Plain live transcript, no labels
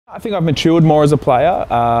I think I've matured more as a player.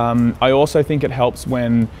 I also think it helps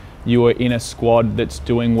when you are in a squad that's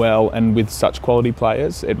doing well and with such quality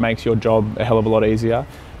players. It makes your job a hell of a lot easier.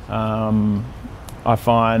 I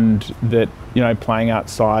find that, you know, playing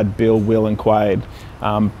outside Bill, Will and Quade,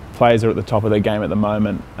 players are at the top of their game at the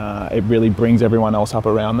moment. It really brings everyone else up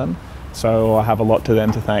around them. So I have a lot to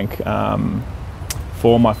them to thank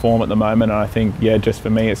for my form at the moment. And I think, yeah, just for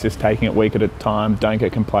me, it's just taking it week at a time, don't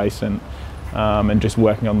get complacent, and just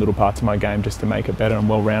working on little parts of my game just to make it better and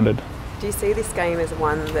well-rounded. Do you see this game as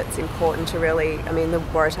one that's important to really, I mean, the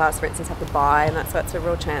Waratahs, for instance, have the bye, and that's a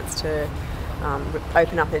real chance to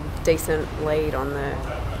open up a decent lead on the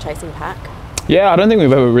chasing pack? Yeah, I don't think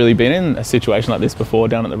we've ever really been in a situation like this before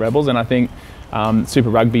down at the Rebels, and I think Super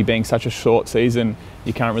Rugby being such a short season,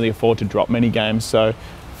 you can't really afford to drop many games. So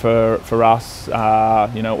for us,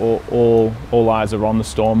 you know, all eyes are on the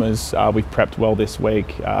Stormers. We've prepped well this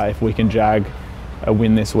week. If we can jag a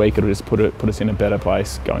win this week, it'll just put us in a better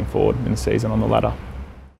place going forward in the season on the ladder.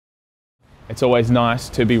 It's always nice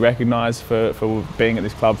to be recognised for being at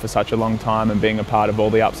this club for such a long time and being a part of all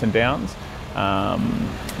the ups and downs.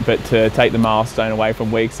 But to take the milestone away from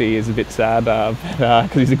Weeksy is a bit sad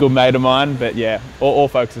because he's a good mate of mine. But yeah, all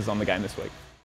focus is on the game this week.